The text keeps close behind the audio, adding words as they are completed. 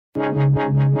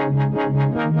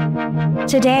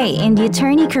Today, in the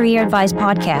Attorney Career Advice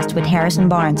podcast with Harrison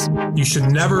Barnes. You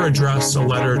should never address a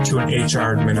letter to an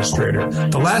HR administrator.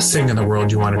 The last thing in the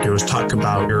world you want to do is talk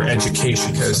about your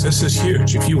education, because this is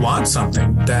huge. If you want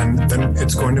something, then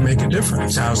it's going to make a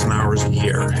difference. 1,000 hours a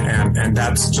year, and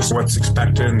that's just what's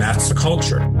expected, and that's the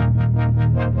culture.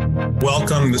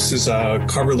 Welcome. This is a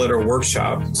cover letter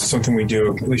workshop. It's something we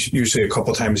do at least usually a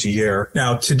couple times a year.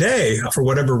 Now, today, for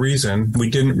whatever reason, we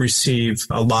didn't receive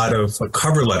a lot of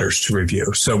cover letters to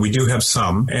review. So we do have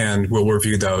some, and we'll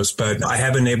review those. But I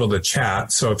have enabled a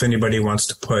chat. So if anybody wants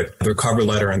to put their cover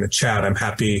letter in the chat, I'm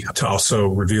happy to also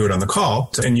review it on the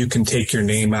call. And you can take your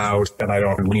name out, and I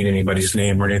don't need anybody's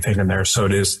name or anything in there. So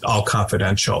it is all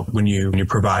confidential when you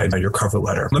provide your cover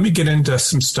letter. Let me get into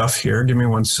some stuff here. Give me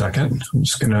 1 second. I'm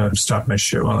just going to stop my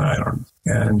show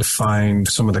and find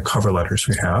some of the cover letters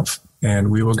we have,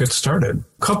 and we will get started.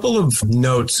 A couple of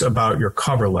notes about your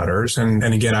cover letters. And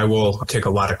again, I will take a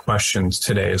lot of questions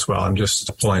today as well. I'm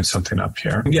just pulling something up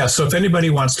here. Yeah, so if anybody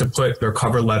wants to put their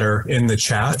cover letter in the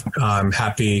chat, I'm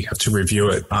happy to review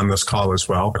it on this call as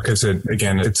well, because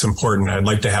it's important. I'd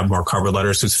like to have more cover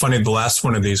letters. It's funny, the last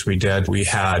one of these we did, we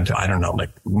had,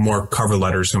 more cover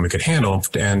letters than we could handle.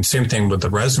 And same thing with the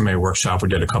resume workshop we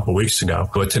did a couple weeks ago.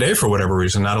 But today, for whatever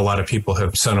reason, not a lot of people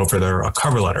have sent over their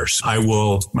cover letters.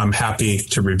 I'm happy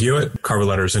to review it. Cover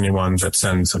letters, anyone that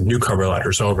sends some new cover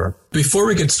letters over. Before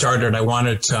we get started, I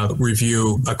wanted to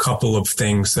review a couple of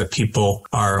things that people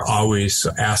are always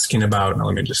asking about. Now,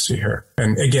 let me just see here.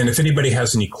 And again, if anybody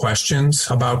has any questions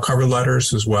about cover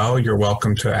letters as well, you're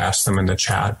welcome to ask them in the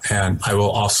chat, and I will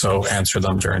also answer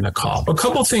them during the call. A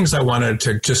couple of things I wanted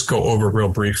to just go over real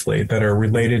briefly that are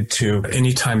related to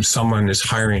anytime someone is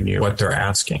hiring you, what they're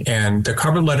asking. And the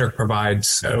cover letter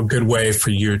provides a good way for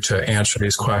you to answer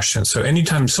these questions. So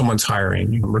anytime someone's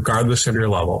hiring you, regardless of your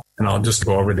level, and I'll just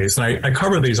go over these. And I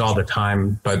cover these all the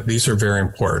time, but these are very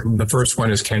important. The first one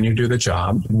is, can you do the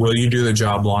job? Will you do the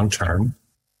job long term?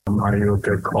 Are you a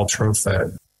good cultural fit?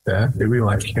 Do we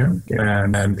like you?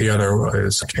 And the other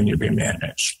is, can you be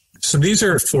managed? So these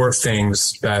are 6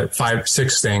 things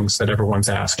that everyone's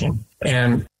asking.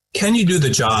 And can you do the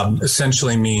job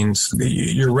essentially means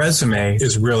your resume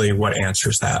is really what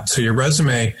answers that. So your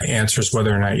resume answers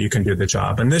whether or not you can do the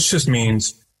job. And this just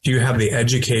means, do you have the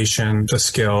education, the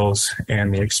skills,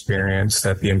 and the experience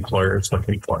that the employer is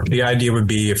looking for? The idea would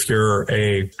be if you're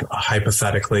a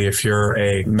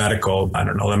medical,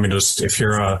 if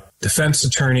you're a defense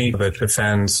attorney that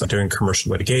defends doing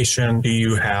commercial litigation, do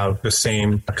you have the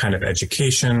same kind of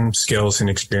education, skills, and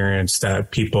experience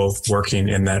that people working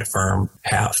in that firm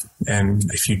have? And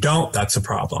if you don't, that's a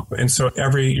problem. And so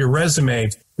your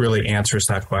resume really answers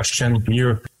that question.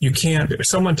 If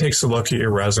someone takes a look at your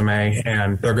resume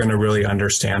and they're going to really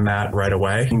understand that right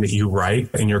away, that you write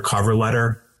in your cover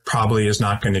letter probably is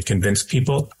not going to convince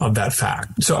people of that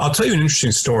fact. So I'll tell you an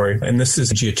interesting story, and this is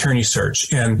the attorney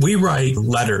search. And we write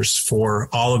letters for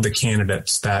all of the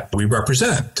candidates that we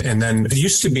represent. And then it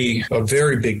used to be a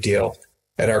very big deal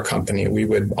at our company.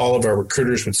 All of our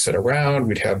recruiters would sit around.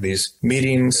 We'd have these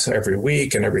meetings every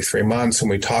week and every 3 months,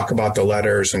 and we talk about the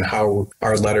letters and how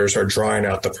our letters are drawing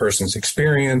out the person's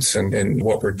experience and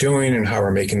what we're doing and how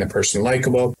we're making the person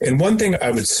likable. And one thing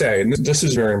I would say, and this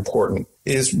is very important,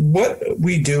 is what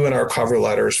we do in our cover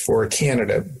letters for a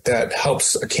candidate that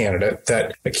helps a candidate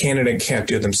that a candidate can't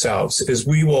do themselves is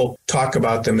we will talk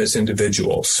about them as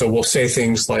individuals. So we'll say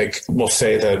things like,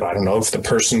 if the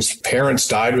person's parents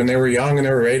died when they were young and they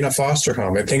were raised in a foster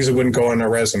home, and things that wouldn't go on a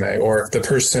resume, or if the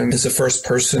person is the first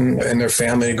person in their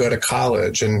family to go to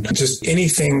college, and just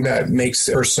anything that makes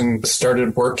the person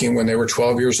started working when they were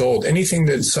 12 years old, anything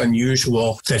that's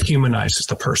unusual that humanizes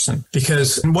the person.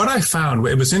 Because what I found,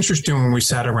 it was interesting when we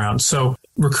sat around. So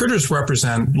recruiters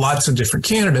represent lots of different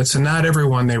candidates, and not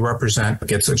everyone they represent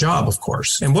gets a job, of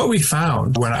course. And what we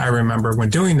found when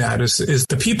doing that is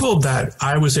the people that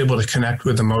I was able to connect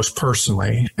with the most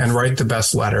personally and write the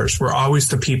best letters were always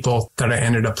the people that I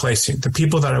ended up placing. The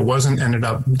people that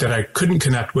I couldn't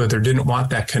connect with or didn't want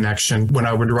that connection, when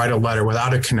I would write a letter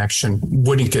without a connection,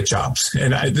 wouldn't get jobs.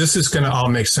 And this is going to all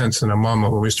make sense in a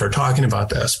moment when we start talking about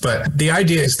this. But the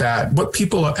idea is that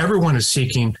what everyone is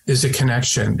seeking is a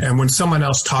connection. And when someone else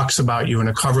else talks about you in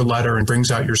a cover letter and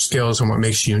brings out your skills and what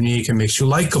makes you unique and makes you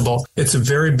likable, it's a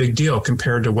very big deal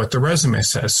compared to what the resume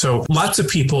says. So lots of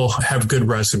people have good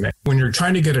resume. When you're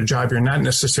trying to get a job, you're not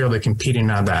necessarily competing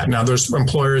on that. Now, there's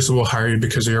employers who will hire you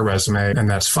because of your resume, and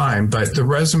that's fine. But the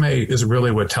resume is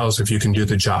really what tells if you can do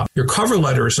the job. Your cover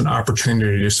letter is an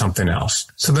opportunity to do something else.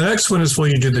 So the next one is, will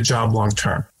you do the job long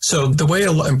term? So the way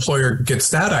an employer gets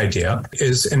that idea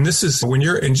is, and this is when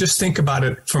and just think about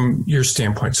it from your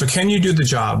standpoint. So can you do the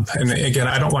job? And again,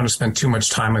 I don't want to spend too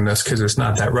much time on this because it's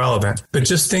not that relevant, but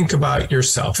just think about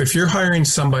yourself. If you're hiring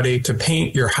somebody to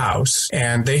paint your house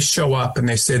and they show up and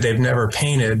they say they've never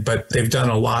painted, but they've done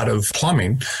a lot of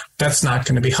plumbing, that's not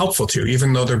going to be helpful to you,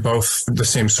 even though they're both the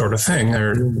same sort of thing.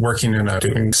 They're working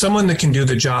someone that can do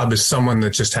the job is someone that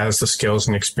just has the skills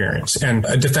and experience. And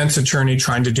a defense attorney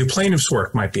trying to do plaintiff's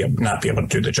work might not be able to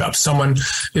do the job. Someone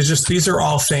is just, these are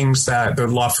all things that the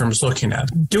law firm is looking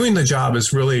at. Doing the job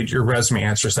is really, your resume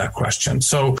answers that question.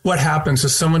 So what happens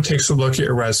is someone takes a look at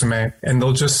your resume and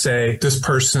they'll just say, this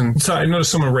person, so I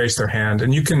noticed someone raised their hand,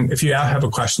 and you can, if you have a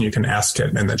question, you can ask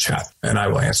it in the chat and I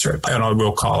will answer it, and I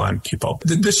will call on people.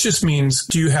 This just means,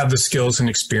 do you have the skills and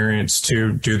experience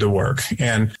to do the work?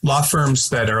 And law firms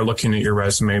that are looking at your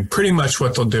resume, pretty much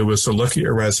what they'll do is they'll look at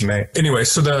your resume. Anyway,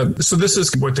 so this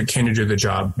is what can you do the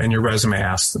job? And your resume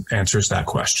answers that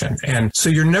question. And so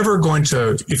you're never going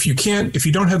to, if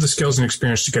you don't have the skills and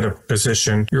experience to get a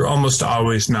position, you're almost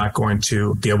always not going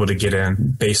to be able to get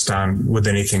in based on with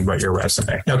anything but your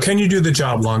resume. Now, can you do the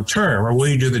job long term, or will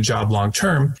you do the job long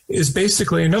term, is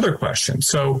basically another question.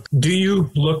 So do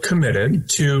you look committed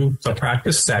to the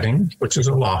practice setting, which is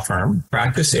a law firm,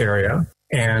 practice area,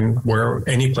 and where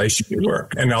any place you can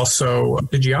work, and also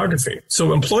the geography.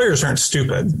 So employers aren't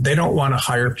stupid. They don't want to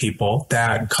hire people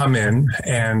that come in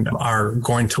and are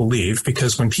going to leave,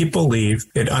 because when people leave,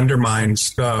 it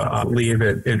undermines the leave.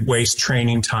 It wastes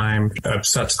training time,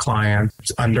 upsets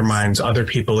clients, undermines other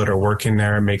people that are working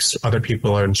there, makes other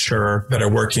people unsure that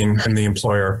are working in the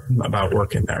employer about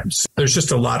working there. So there's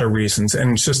just a lot of reasons,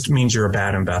 and it just means you're a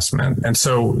bad investment. And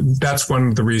so that's one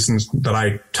of the reasons that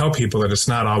I tell people that it's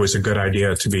not always a good idea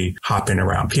to be hopping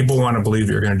around. People want to believe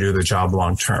you're going to do the job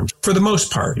long term. For the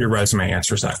most part, your resume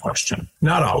answers that question.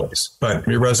 Not always, but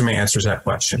your resume answers that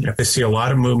question. If they see a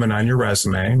lot of movement on your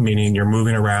resume, meaning you're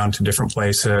moving around to different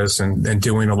places and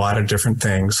doing a lot of different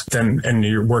things, and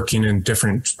you're working in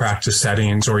different practice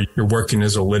settings, or you're working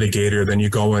as a litigator, then you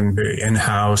go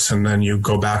in-house, and then you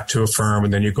go back to a firm,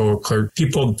 and then you go clerk.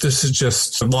 People, this is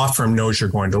just, the law firm knows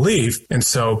you're going to leave, and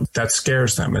so that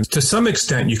scares them. And to some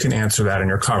extent, you can answer that in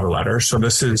your cover letter. So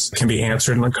this can be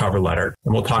answered in the cover letter,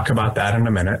 and we'll talk about that in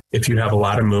a minute if you have a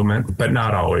lot of movement, but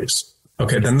not always.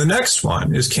 Okay, then the next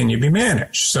one is, can you be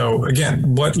managed? So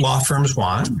again, what law firms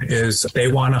want is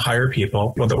they want to hire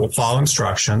people that will follow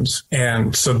instructions.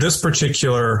 And so this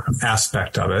particular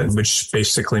aspect of it, which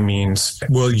basically means,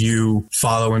 will you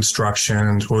follow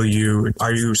instructions? Are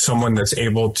you someone that's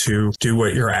able to do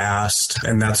what you're asked,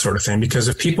 and that sort of thing? Because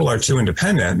if people are too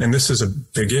independent, and this is a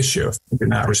big issue, if you do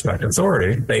not respect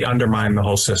authority, they undermine the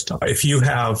whole system. If you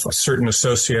have certain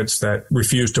associates that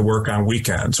refuse to work on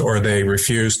weekends, or they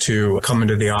refuse to come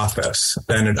into the office,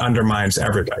 then it undermines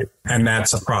everybody. And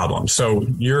that's a problem. So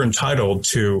you're entitled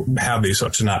to have these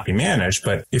to not be managed.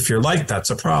 But if you're like, that's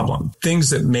a problem. Things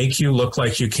that make you look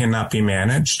like you cannot be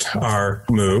managed are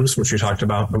moves, which we talked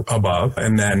about above.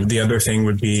 And then the other thing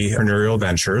would be entrepreneurial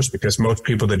ventures, because most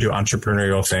people that do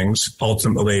entrepreneurial things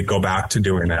ultimately go back to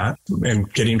doing that.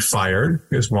 And getting fired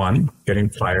is one, getting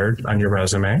fired on your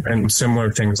resume, and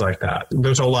similar things like that.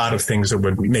 There's a lot of things that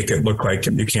would make it look like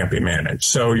you can't be managed.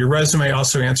 So your resume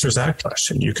also answers that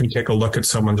question. You can take a look at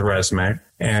someone's resume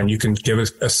and you can give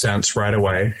a sense right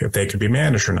away if they could be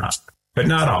managed or not. But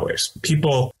not always.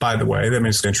 People, by the way, that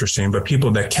makes it interesting, but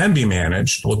people that can be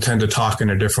managed will tend to talk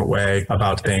in a different way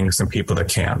about things than people that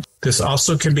can't. This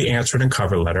also can be answered in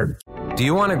cover letter. Do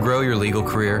you want to grow your legal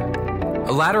career?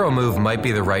 A lateral move might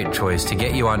be the right choice to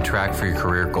get you on track for your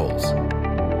career goals.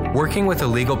 Working with a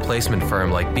legal placement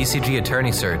firm like BCG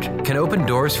Attorney Search can open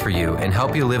doors for you and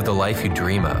help you live the life you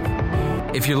dream of.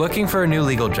 If you're looking for a new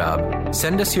legal job,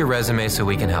 send us your resume so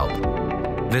we can help.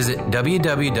 Visit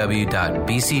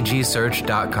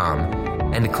www.bcgsearch.com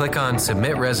and click on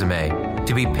Submit Resume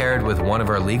to be paired with one of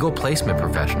our legal placement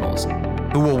professionals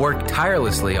who will work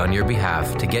tirelessly on your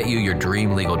behalf to get you your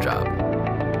dream legal job.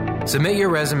 Submit your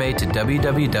resume to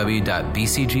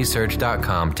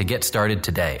www.bcgsearch.com to get started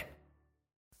today.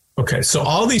 Okay, so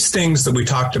all these things that we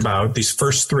talked about, these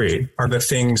first three, are the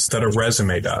things that a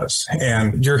resume does.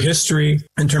 And your history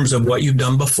in terms of what you've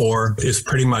done before is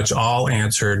pretty much all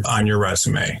answered on your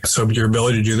resume. So your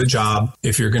ability to do the job,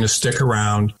 if you're going to stick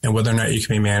around, and whether or not you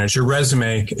can be managed, your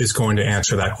resume is going to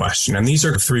answer that question. And these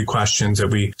are the three questions that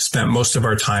we spent most of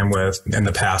our time with in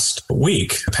the past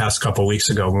couple of weeks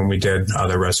ago when we did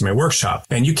the resume workshop.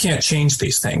 And you can't change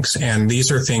these things. And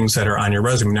these are things that are on your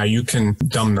resume. Now, you can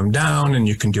dumb them down and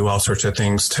you can do all sorts of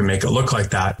things to make it look like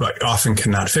that, but often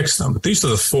cannot fix them. But these are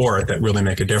the four that really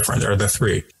make a difference, or the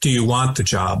three. Do you want the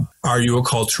job? Are you a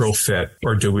cultural fit?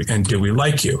 Or do we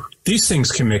like you? These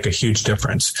things can make a huge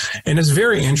difference. And it's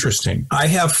very interesting. I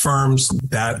have firms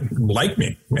that like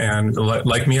me and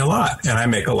like me a lot, and I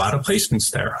make a lot of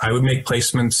placements there. I would make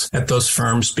placements at those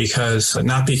firms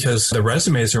not because the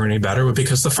resumes are any better, but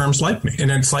because the firms like me. And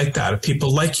it's like that. If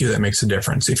people like you, that makes a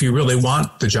difference. If you really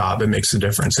want the job, it makes a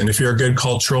difference. And if you're a good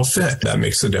cultural fit, that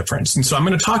makes a difference. And so I'm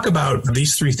going to talk about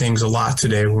these three things a lot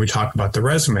today when we talk about the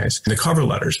resumes and the cover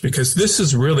letters, because this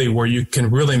is really where you can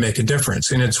really make a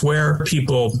difference. And it's where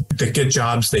people that get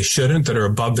jobs they shouldn't, that are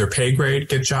above their pay grade,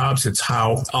 get jobs. It's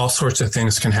how all sorts of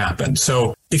things can happen.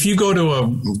 So if you go to a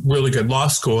really good law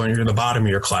school and you're in the bottom of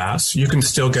your class, you can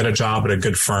still get a job at a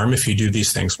good firm if you do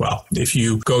these things well. If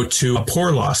you go to a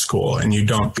poor law school and you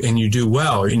do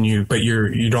well, but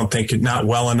you don't think it not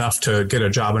well enough to get a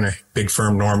job in a big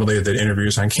firm normally that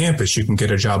interviews on campus, you can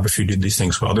get a job if you do these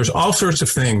things well. There's all sorts of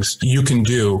things you can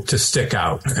do to stick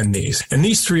out in these. And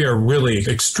these three are really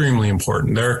extremely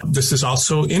important. This is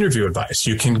also interview advice.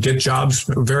 You can get jobs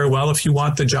very well if you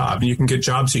want the job. And you can get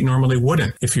jobs that you normally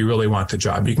wouldn't if you really want the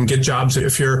job. You can get jobs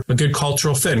if you're a good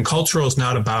cultural fit. And cultural is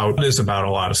about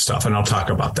a lot of stuff, and I'll talk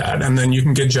about that. And then you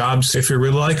can get jobs if you're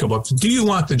really likable. Do you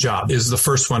want the job is the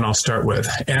first one I'll start with.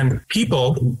 And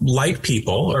people like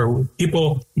people, or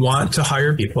people want to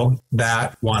hire people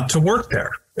that want to work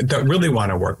there, that really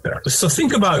want to work there. So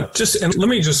think about and let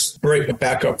me just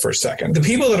back up for a second. The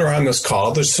people that are on this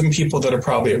call, there's some people that are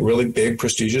probably at really big,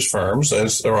 prestigious firms,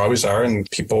 as there always are, and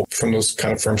people from those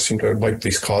kind of firms seem to like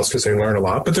these calls because they learn a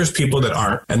lot, but there's people that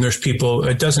aren't, and there's people,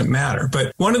 it doesn't matter.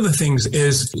 But one of the things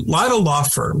is a lot of law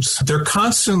firms, they're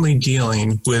constantly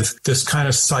dealing with this kind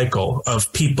of cycle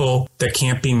of people that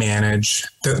can't be managed,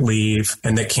 that leave,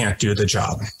 and that can't do the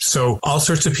job. So all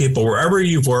sorts of people, wherever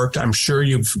you've worked, I'm sure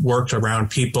you've worked around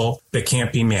people that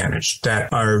can't be managed,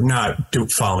 that are not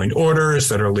following orders,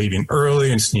 that are leaving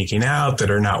early and sneaking out, that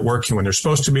are not working when they're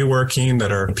supposed to be working,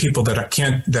 that are people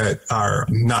that are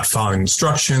not following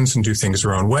instructions and do things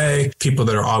their own way, people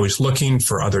that are always looking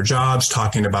for other jobs,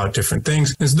 talking about different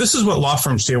things. And this is what law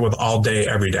firms deal with all day,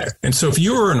 every day. And so if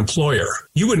you were an employer,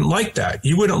 you wouldn't like that.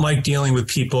 You wouldn't like dealing with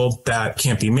people that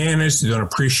can't be managed, that don't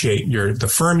appreciate the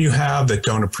firm you have, that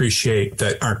don't appreciate,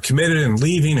 that aren't committed and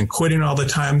leaving and quitting all the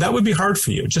time. That would be hard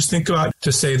for you. Just think about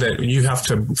to say that you have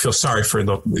to feel sorry for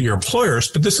your employers,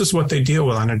 but this is what they deal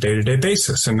with on a day-to-day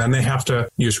basis. And then they have to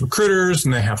use recruiters,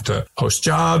 and they have to post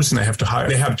jobs, and they have to hire.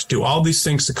 They have to do all these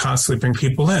things to constantly bring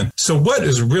people in. So what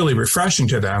is really refreshing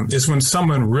to them is when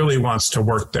someone really wants to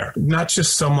work there, not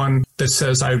just someone that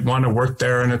says, I want to work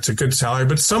there and it's a good salary,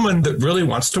 but someone that really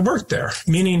wants to work there,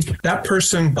 meaning a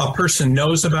person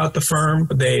knows about the firm,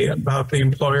 about the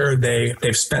employer,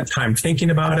 they've spent time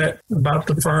thinking about it, about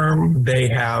the firm, they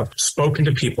have spoken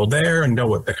to people there and know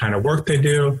what the kind of work they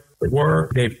do.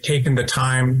 They've taken the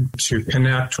time to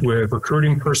connect with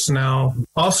recruiting personnel,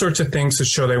 all sorts of things to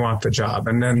show they want the job.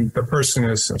 And then the person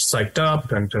is psyched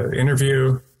up and to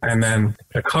interview. And then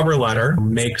the cover letter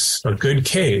makes a good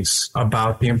case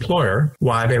about the employer,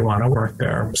 why they want to work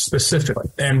there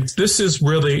specifically. And this is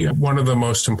really one of the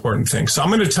most important things. So I'm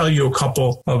going to tell you a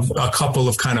couple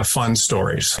of kind of fun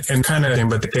stories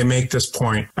but they make this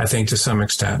point, I think, to some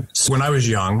extent. So when I was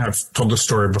young, I've told the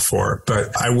story before,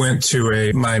 but I went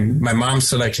to my mom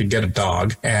said I could get a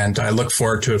dog, and I looked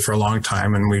forward to it for a long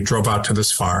time. And we drove out to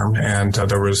this farm, and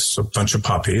there was a bunch of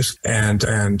puppies, and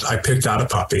I picked out a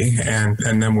puppy, and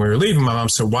then when we were leaving, my mom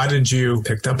said, why did you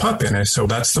pick that puppy? And I said,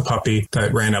 that's the puppy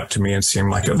that ran up to me and seemed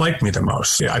like it liked me the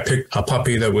most. Yeah, I picked a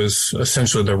puppy that was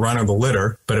essentially the run of the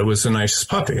litter, but it was the nicest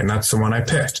puppy, and that's the one I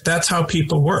picked. That's how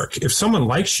people work. If someone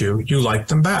likes you, you like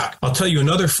them back. I'll tell you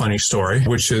another funny story,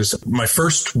 which is my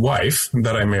first wife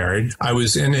that I married. I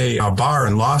was in a bar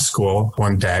in law school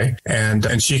one day,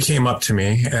 and she came up to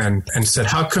me and said,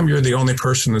 "How come you're the only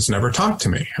person that's never talked to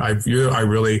me? I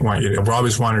really want you to, I've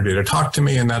always wanted you to talk to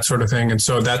me," and that sort of thing. And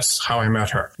so that's how I met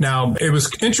her. Now, it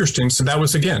was interesting. So that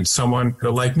was, again, someone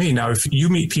like me. Now, if you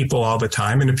meet people all the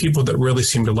time, and the people that really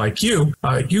seem to like you,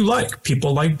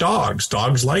 people like dogs.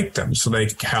 Dogs like them. So they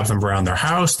have them around their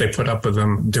house. They put up with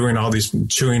them doing all these,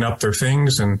 chewing up their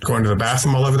things and going to the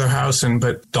bathroom all over their house.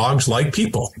 But dogs like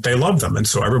people. They love them. And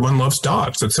so everyone loves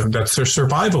dogs. That's their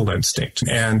survival instinct.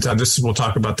 And we'll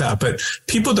talk about that. But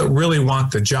people that really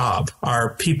want the job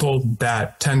are people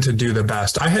that tend to do the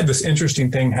best. I had this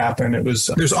interesting thing happen.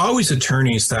 There's always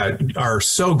attorneys that are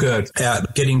so good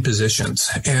at getting positions.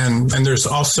 And there's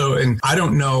also, and I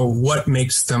don't know what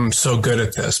makes them so good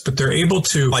at this, but they're able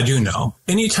to, I do know,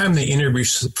 anytime they interview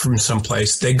from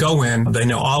someplace, they go in, they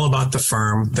know all about the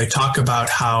firm. They talk about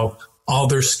how all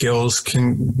their skills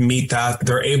can meet that.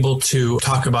 They're able to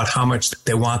talk about how much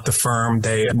they want the firm,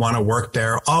 they want to work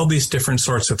there, all these different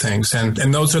sorts of things.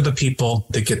 And those are the people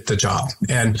that get the job.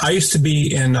 And I used to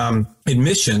be in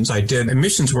admissions. I did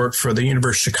admissions work for the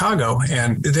University of Chicago.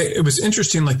 And it was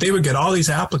interesting. Like, they would get all these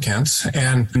applicants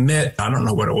and admit, I don't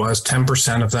know what it was,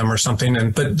 10% of them or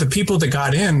something. But the people that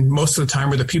got in most of the time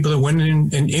were the people that went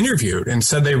in and interviewed and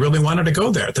said they really wanted to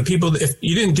go there. The people that, if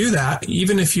you didn't do that,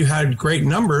 even if you had great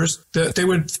numbers, that they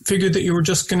would figure that you were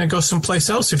just going to go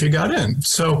someplace else if you got in.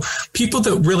 So people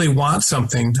that really want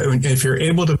something, if you're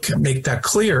able to make that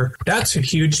clear, that's a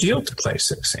huge deal to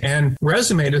places. And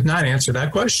resume does not answer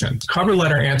that question. Cover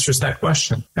letter answers that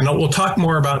question. And we'll talk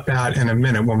more about that in a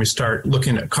minute when we start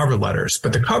looking at cover letters.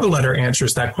 But the cover letter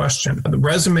answers that question. The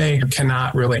resume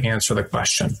cannot really answer the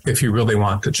question if you really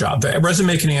want the job. The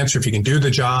resume can answer if you can do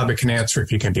the job. It can answer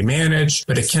if you can be managed,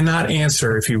 but it cannot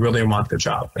answer if you really want the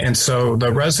job. And so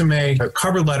the resume, the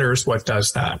cover letter is what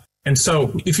does that. And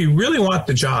so if you really want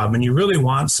the job and you really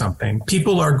want something,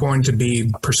 people are going to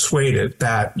be persuaded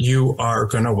that you are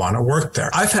going to want to work there.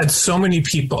 I've had so many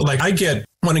people, like, I get,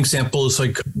 one example is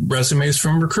like resumes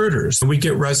from recruiters. We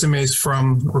get resumes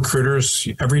from recruiters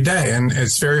every day, and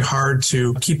it's very hard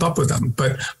to keep up with them.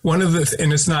 But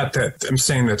and it's not that I'm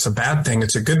saying that's a bad thing,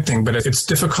 it's a good thing, but it's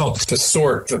difficult to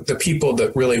sort the people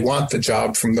that really want the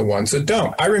job from the ones that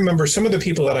don't. I remember some of the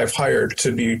people that I've hired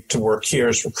to work here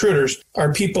as recruiters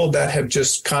are people that have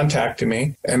just contacted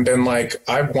me and been like,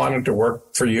 I've wanted to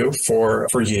work for you for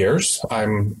years.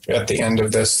 I'm at the end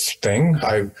of this thing.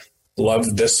 I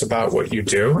love this about what you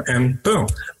do, and boom,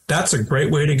 that's a great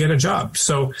way to get a job.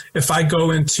 So if I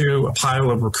go into a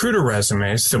pile of recruiter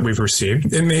resumes that we've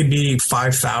received, it may be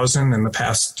 5,000 in the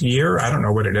past year. I don't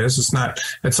know what it is.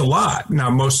 It's a lot. Now,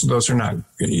 most of those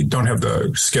you don't have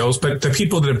the skills, but the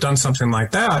people that have done something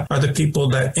like that are the people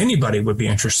that anybody would be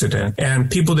interested in.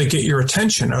 And people that get your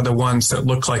attention are the ones that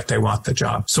look like they want the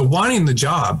job. So wanting the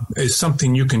job is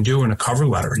something you can do in a cover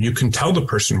letter. You can tell the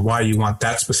person why you want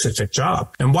that specific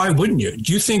job. And why wouldn't you?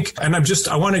 Do you think, and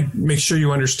I want to make sure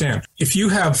you understand,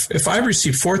 if I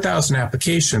received 4,000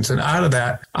 applications and out of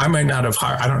that, I might not have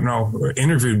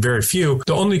interviewed very few.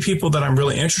 The only people that I'm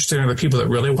really interested in are the people that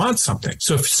really want something.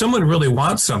 So if someone really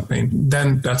wants something,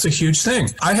 then that's a huge thing.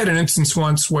 I had an instance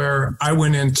once where I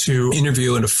went in to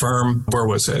interview in a firm. Where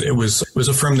was it? It was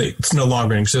a firm that's no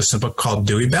longer in existence, but called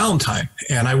Dewey Ballantyne.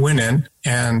 And I went in,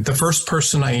 and the first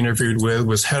person I interviewed with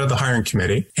was head of the hiring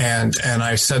committee. And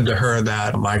I said to her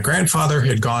that my grandfather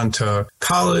had gone to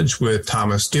college with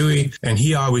Thomas Dewey, and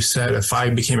he always said if I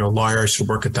became a lawyer, I should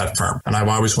work at that firm. And I've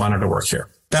always wanted to work here.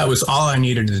 That was all I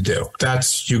needed to do.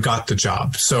 You got the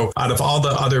job. So out of all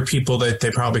the other people that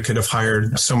they probably could have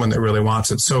hired someone that really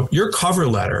wants it. So your cover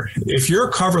letter, if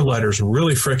your cover letter is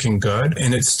really freaking good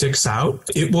and it sticks out,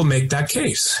 it will make that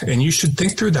case. And you should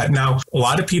think through that. Now, a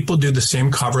lot of people do the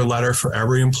same cover letter for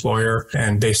every employer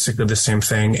and basically the same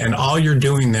thing. And all you're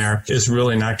doing there is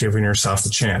really not giving yourself a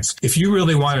chance. If you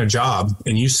really want a job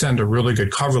and you send a really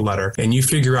good cover letter and you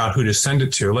figure out who to send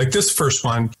it to, like this first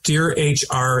one, Dear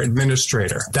HR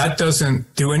Administrator. That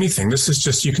doesn't do anything. This is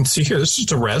just, you can see here, this is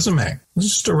just a resume. This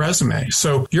is just a resume.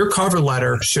 So your cover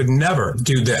letter should never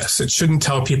do this. It shouldn't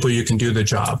tell people you can do the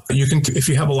job. You can, if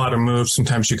you have a lot of moves,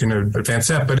 sometimes you can advance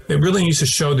that, but it really needs to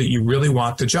show that you really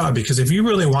want the job. Because if you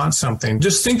really want something,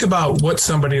 just think about what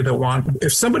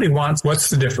if somebody wants, what's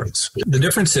the difference? The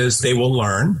difference is they will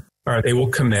learn, or they will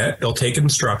commit, they'll take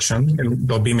instruction, and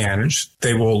they'll be managed.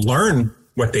 They will learn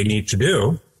what they need to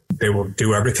do. They will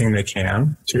do everything they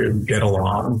can to get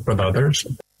along with others.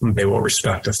 They will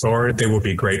respect authority. They will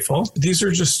be grateful. These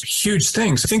are just huge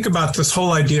things. Think about this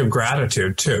whole idea of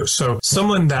gratitude too. So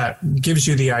someone that gives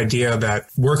you the idea that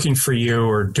working for you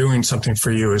or doing something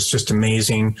for you is just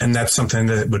amazing, and that's something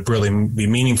that would really be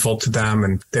meaningful to them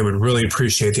and they would really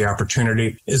appreciate the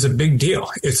opportunity is a big deal.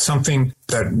 It's something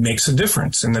that makes a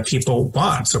difference and that people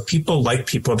want. So people like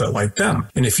people that like them.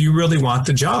 And if you really want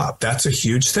the job, that's a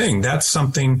huge thing. That's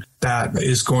something that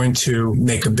is going to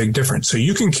make a big difference. So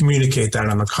you can communicate that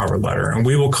on the cover letter, and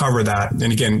we will cover that.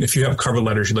 And again, if you have cover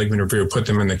letters you'd like me to review, put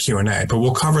them in the Q&A, but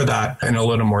we'll cover that in a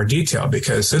little more detail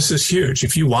because this is huge.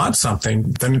 If you want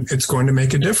something, then it's going to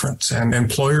make a difference, and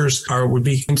employers would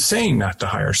be insane not to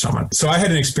hire someone. So I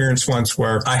had an experience once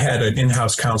where I had an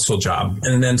in-house counsel job,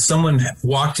 and then someone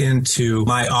walked into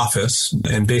my office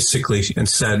and basically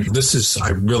said, I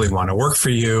really want to work for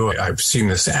you. I've seen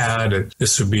this ad.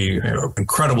 This would be an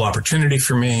incredible opportunity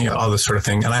for me, all this sort of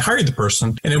thing. And I hired the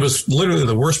person, and it was literally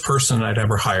the worst person I'd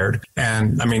ever hired.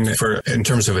 And I mean, in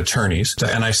terms of attorneys,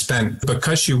 and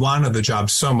because she wanted the job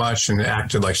so much and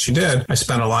acted like she did, I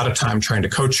spent a lot of time trying to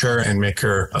coach her and make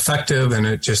her effective, and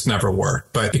it just never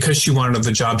worked. But because she wanted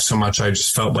the job so much, I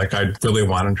just felt like I really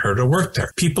wanted her to work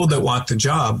there. People that want the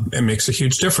job, it makes a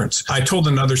huge difference. I told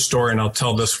another story, and I'll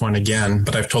tell this one again,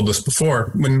 but I've told this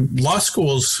before. When law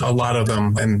schools, a lot of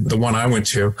them, and the one I went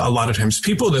to, a lot of times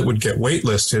people that would get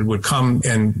waitlisted would come,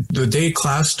 and the day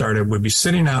class started would be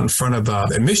sitting out in front of the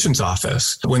admissions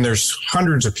office when there's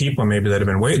hundreds of people maybe that have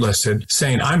been waitlisted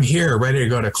saying, I'm here ready to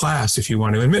go to class if you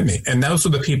want to admit me. And those are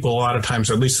the people a lot of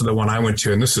times, or at least the one I went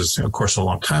to, and this is of course a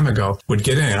long time ago, would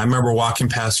get in. I remember walking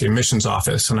past the admissions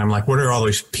office and I'm like, what are all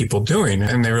these people doing?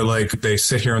 And they were like, they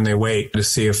sit here and they wait to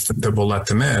see if they will let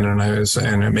them in.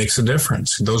 And it makes a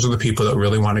difference. Those are the people that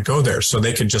really want to go there. So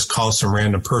they could just call some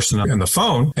random person on the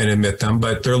phone and admit them,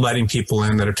 but they're letting people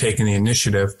in that are taking the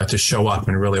initiative to show up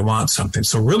and really want something.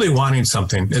 So really wanting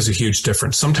something is a huge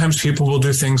difference. Sometimes people will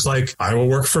do things like, I will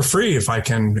work for free if I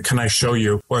can I show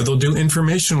you? Or they'll do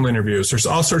informational interviews. There's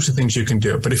all sorts of things you can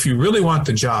do. But if you really want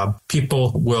the job,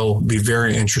 people will be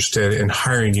very interested in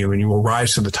hiring you and you will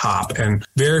rise to the top. And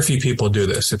very few people do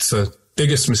this. It's the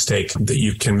biggest mistake that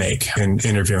you can make in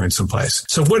interviewing someplace.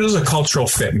 So what does a cultural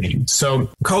fit mean? So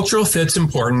cultural fit's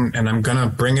important, and I'm going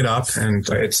to bring it up, and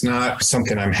it's not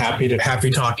something I'm happy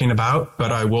talking about,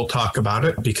 but I will talk about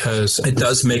it because it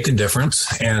does make a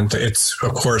difference. And it's,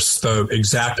 of course, the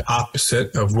exact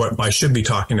opposite of what I should be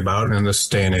talking about in this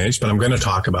day and age, but I'm going to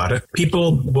talk about it.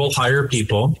 People will hire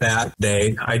people that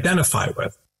they identify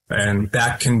with, and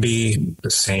that can be the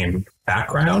same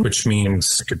background, which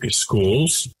means it could be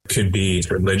schools, could be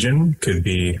religion, could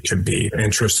be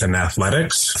interest in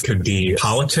athletics, could be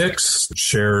politics,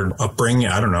 shared upbringing.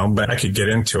 I don't know, but I could get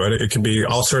into it. It could be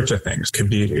all sorts of things.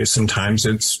 Could be, sometimes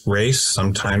it's race,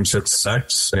 sometimes it's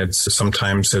sex,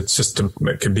 sometimes it's just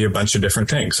it could be a bunch of different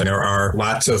things. And there are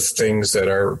lots of things that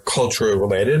are culturally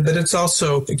related, but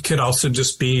it could also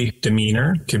just be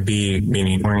demeanor. It could be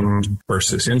meaning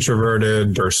versus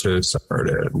introverted versus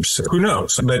extroverted. So who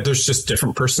knows? But there's just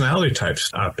different personality types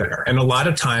out there. And a lot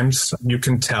of times you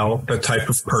can tell the type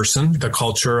of person, the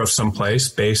culture of some place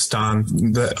based on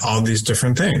all these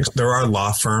different things. There are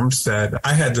law firms that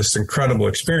I had this incredible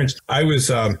experience. I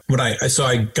was,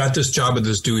 I got this job at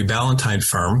this Dewey Ballantyne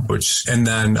firm, and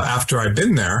then after I'd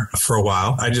been there for a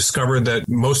while, I discovered that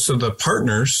most of the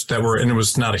partners that were, and it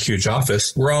was not a huge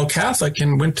office, were all Catholic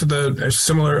and went to the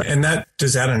similar, and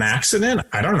is that an accident?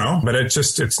 I don't know, but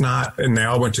it's not, and they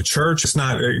all went to church. It's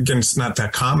not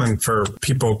that common for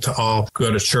people to all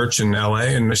go to church in LA.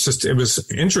 And it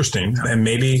was interesting. And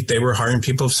maybe they were hiring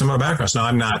people of similar backgrounds. Now,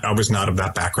 I was not of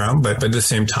that background, but at the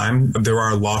same time, there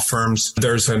are law firms.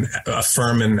 There's a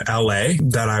firm in LA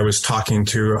that I was talking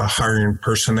to a hiring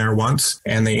person there once,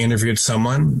 and they interviewed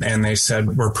someone and they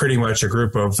said, we're pretty much a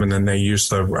group of, and then they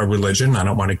used a religion. I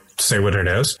don't want to say what it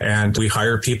is. And we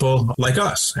hire people like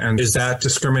us. And is that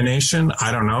discrimination?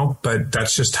 I don't know, but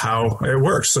that's just how it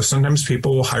works. So sometimes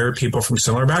people will hire people from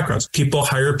similar backgrounds. People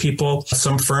hire people.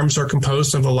 Some firms are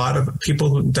composed of a lot of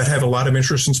people that have a lot of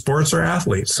interest in sports or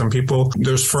athletes.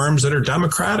 There's firms that are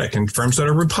Democratic and firms that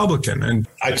are Republican. And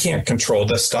I can't control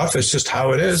this stuff. It's just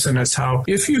how it is. And it's how,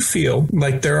 if you feel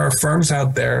like there are firms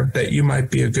out there that you might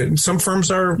be some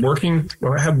firms are working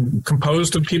or have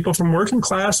composed of people from working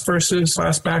class versus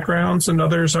class backgrounds, and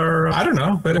others are, I don't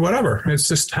know, but whatever. It's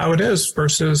just how it is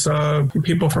versus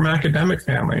people from academic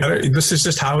family. This is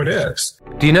just how it is.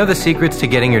 Do you know the secrets to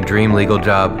getting your dream legal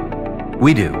job?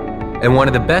 We do. And one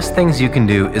of the best things you can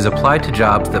do is apply to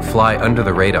jobs that fly under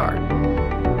the radar.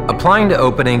 Applying to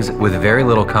openings with very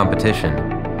little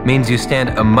competition means you stand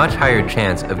a much higher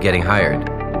chance of getting hired.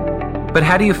 But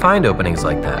how do you find openings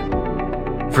like that?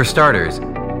 For starters,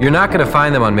 you're not going to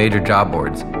find them on major job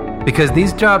boards because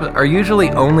these jobs are usually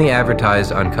only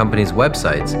advertised on companies'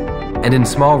 websites and in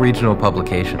small regional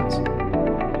publications.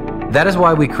 That is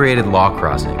why we created Law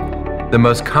Crossing, the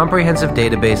most comprehensive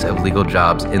database of legal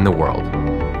jobs in the world.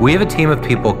 We have a team of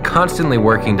people constantly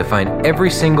working to find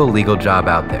every single legal job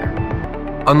out there.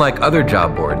 Unlike other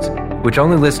job boards, which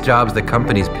only list jobs that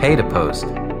companies pay to post,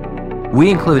 we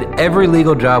include every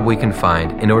legal job we can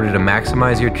find in order to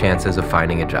maximize your chances of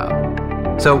finding a job.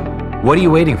 So, what are you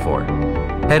waiting for?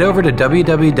 Head over to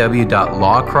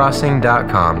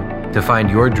www.lawcrossing.com to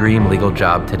find your dream legal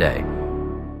job today.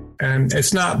 And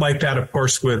it's not like that, of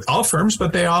course, with all firms,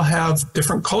 but they all have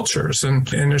different cultures, and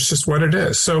it's just what it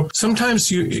is. So sometimes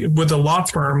with a law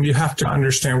firm, you have to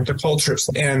understand what the culture is.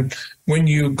 And when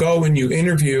you go and you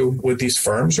interview with these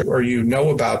firms or you know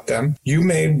about them, you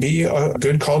may be a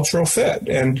good cultural fit.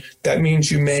 And that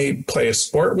means you may play a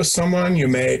sport with someone. You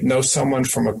may know someone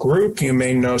from a group. You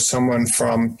may know someone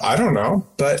from, I don't know.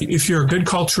 But if you're a good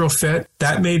cultural fit,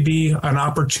 that may be an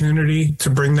opportunity to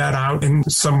bring that out in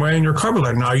some way in your cover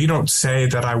letter. Now, you don't say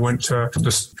that I went to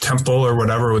this temple or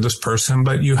whatever with this person,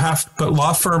 but but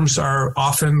law firms are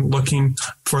often looking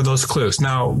for those clues.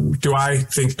 Now, do I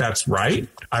think that's right?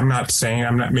 I'm not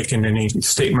making any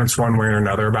statements one way or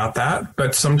another about that,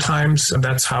 but sometimes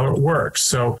that's how it works.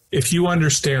 So if you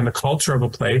understand the culture of a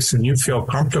place and you feel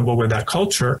comfortable with that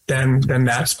culture, then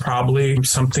that's probably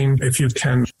something, if you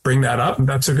can bring that up,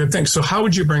 that's a good thing. So how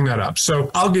would you bring that up? So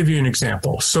I'll give you an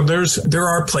example. So there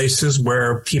are places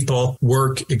where people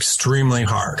work extremely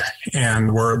hard,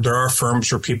 and there are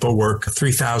firms where people work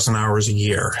 3,000 hours a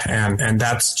year, and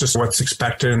that's just what's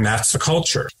expected, and that's the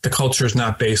culture. The culture is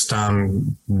not based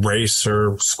on race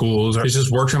or schools. It's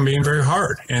just work on being very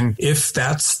hard. And if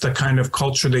that's the kind of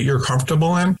culture that you're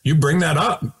comfortable in, you bring that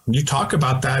up. You talk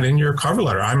about that in your cover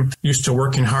letter. I'm used to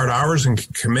working hard hours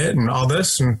and commit and all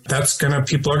this, and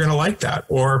people are going to like that.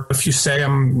 Or if you say I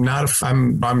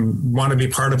want to be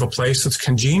part of a place that's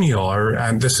congenial,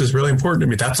 and this is really important to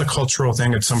me, that's a cultural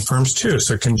thing at some firms too.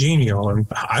 So congenial, and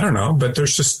I don't know, but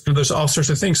there's all sorts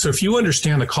of things. So if you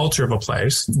understand the culture of a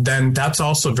place, then that's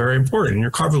also very important.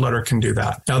 Your cover letter can do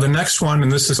that. Now, the next one,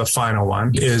 and this is a final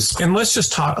one, is, and let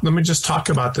me just talk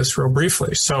about this real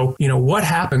briefly. So, what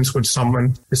happens when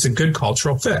someone is a good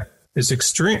cultural fit?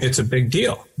 It's a big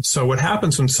deal. So what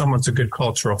happens when someone's a good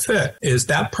cultural fit is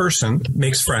that person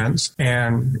makes friends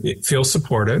and it feels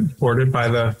supported by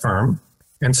the firm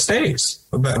and stays.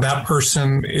 That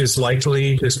person is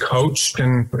coached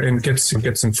and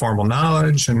gets informal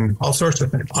knowledge and all sorts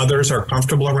of things. Others are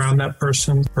comfortable around that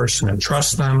person and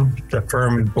trust them. The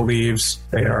firm believes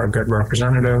they are a good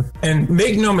representative. And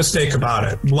make no mistake about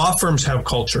it, law firms have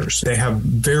cultures. They have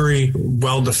very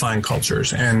well-defined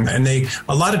cultures. And they,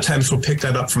 a lot of times, will pick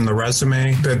that up from the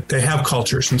resume, that they have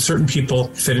cultures, and certain people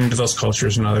fit into those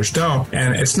cultures and others don't.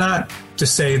 And it's not to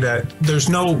say that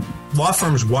law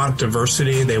firms want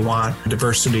diversity. They want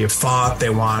diversity of thought.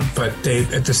 But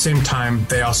at the same time,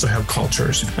 they also have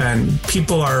cultures. And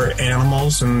people are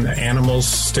animals, and animals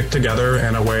stick together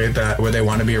in a way where they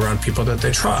want to be around people that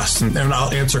they trust. And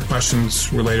I'll answer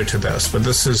questions related to this, but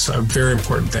this is a very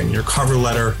important thing. Your cover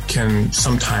letter can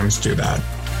sometimes do that.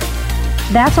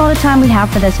 That's all the time we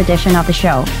have for this edition of the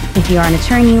show. If you're an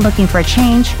attorney looking for a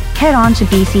change, head on to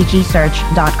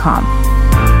bcgsearch.com.